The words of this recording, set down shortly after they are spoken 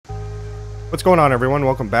What's going on, everyone?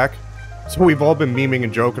 Welcome back. So we've all been memeing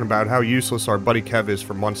and joking about how useless our buddy Kev is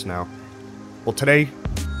for months now. Well, today,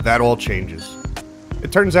 that all changes.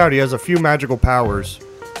 It turns out he has a few magical powers,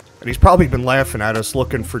 and he's probably been laughing at us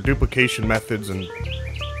looking for duplication methods and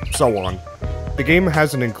so on. The game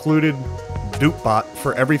has an included dupe bot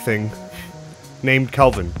for everything named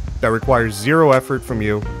Kelvin that requires zero effort from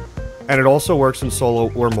you, and it also works in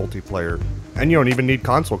solo or multiplayer, and you don't even need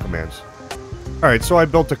console commands. Alright, so I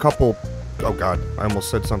built a couple... Oh god, I almost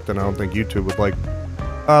said something I don't think YouTube would like.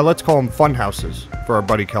 Let's call them fun houses for our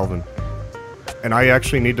buddy Kelvin. And I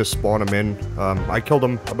actually need to spawn him in. I killed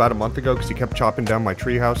him about a month ago because he kept chopping down my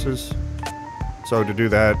tree houses. So to do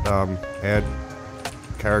that, add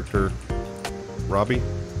character Robbie.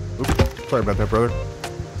 Oops, sorry about that, brother.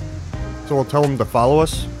 So we'll tell him to follow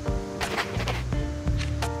us.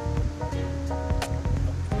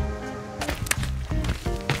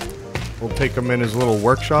 We'll take him in his little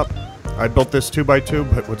workshop. I built this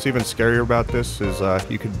 2x2, but what's even scarier about this is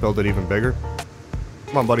you can build it even bigger.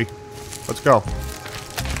 Come on, buddy. Let's go.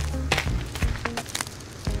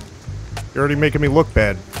 You're already making me look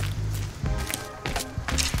bad.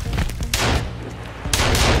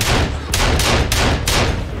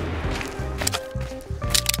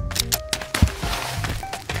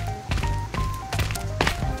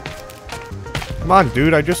 Come on,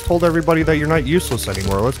 dude. I just told everybody that you're not useless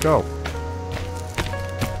anymore. Let's go.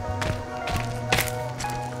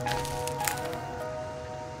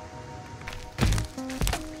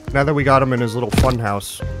 Now that we got him in his little fun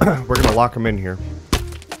house, we're gonna lock him in here.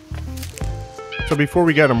 So before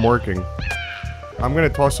we get him working, I'm gonna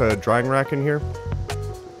toss a drying rack in here.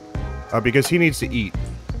 Because he needs to eat.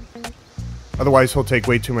 Otherwise he'll take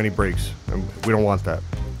way too many breaks, and we don't want that.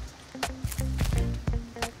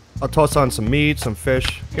 I'll toss on some meat, some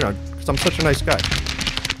fish, you know, because I'm such a nice guy.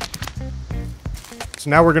 So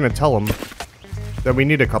now we're gonna tell him that we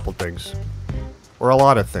need a couple things. Or a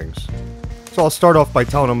lot of things. So I'll start off by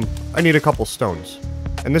telling him I need a couple stones.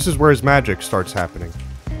 And this is where his magic starts happening.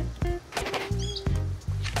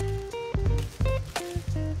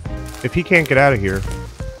 If he can't get out of here,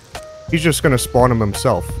 he's just gonna spawn him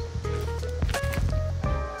himself.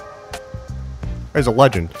 He's a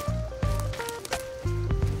legend.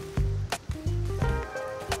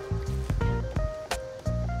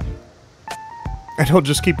 And he'll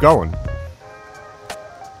just keep going.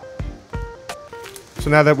 So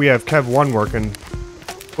now that we have Kev 1 working,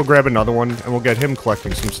 we'll grab another one, and we'll get him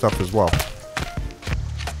collecting some stuff as well.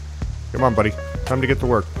 Come on, buddy. Time to get to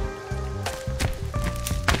work.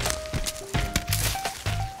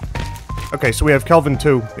 Okay, so we have Kelvin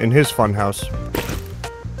 2 in his fun house.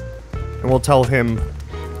 And we'll tell him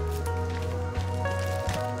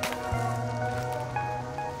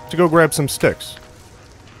to go grab some sticks.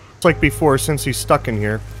 It's like before, since he's stuck in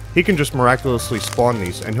here, he can just miraculously spawn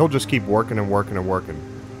these, and he'll just keep working and working and working.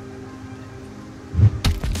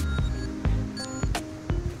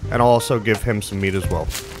 And I'll also give him some meat as well.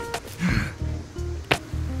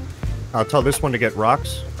 I'll tell this one to get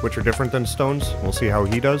rocks, which are different than stones. We'll see how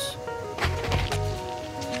he does.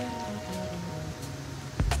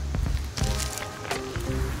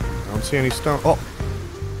 I don't see any stone. Oh!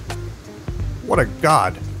 What a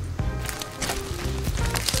god!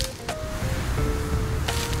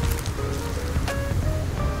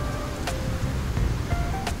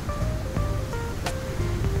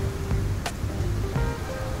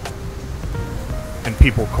 And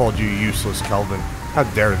people called you useless, Kelvin. How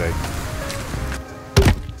dare they?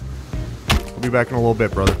 We'll be back in a little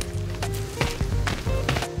bit, brother.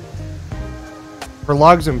 For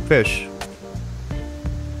logs and fish,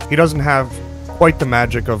 he doesn't have quite the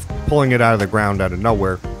magic of pulling it out of the ground out of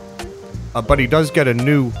nowhere. But he does get a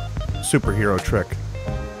new superhero trick.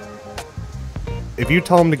 If you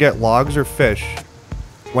tell him to get logs or fish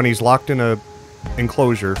when he's locked in a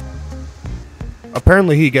enclosure,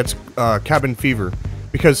 apparently he gets cabin fever,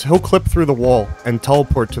 because he'll clip through the wall and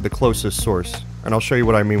teleport to the closest source. And I'll show you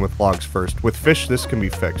what I mean with logs first. With fish, this can be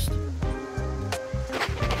fixed.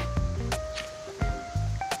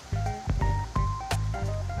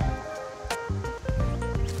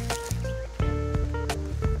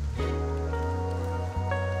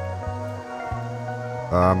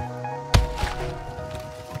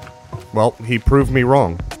 Well, he proved me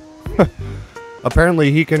wrong.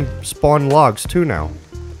 Apparently he can spawn logs too now.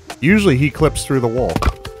 Usually he clips through the wall.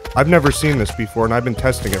 I've never seen this before, and I've been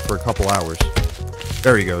testing it for a couple hours.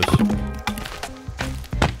 There he goes.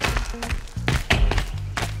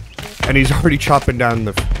 And he's already chopping down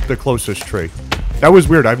the closest tree. That was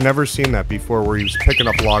weird. I've never seen that before, where he was picking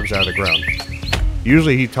up logs out of the ground.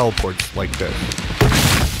 Usually he teleports like this.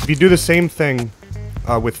 If you do the same thing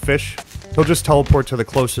with fish, he'll just teleport to the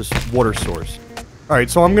closest water source. Alright,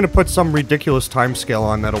 so I'm gonna put some ridiculous timescale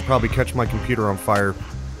on that'll probably catch my computer on fire,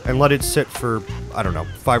 and let it sit for, I don't know,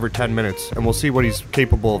 5 or 10 minutes, and we'll see what he's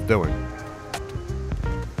capable of doing.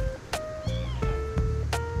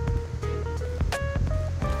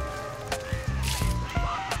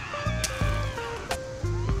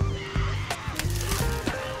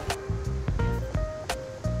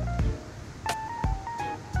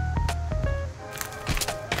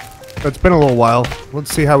 It's been a little while.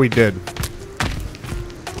 Let's see how he did.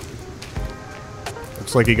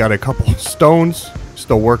 Looks like he got a couple stones.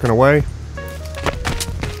 Still working away.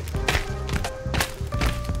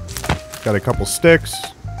 Got a couple sticks.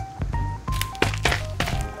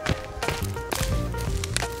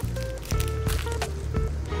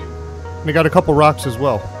 And he got a couple rocks as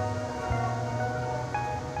well.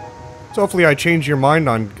 So hopefully I changed your mind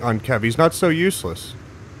on Kev. He's not so useless.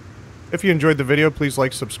 If you enjoyed the video, please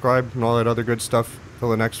like, subscribe, and all that other good stuff. Till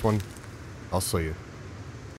the next one, I'll see you.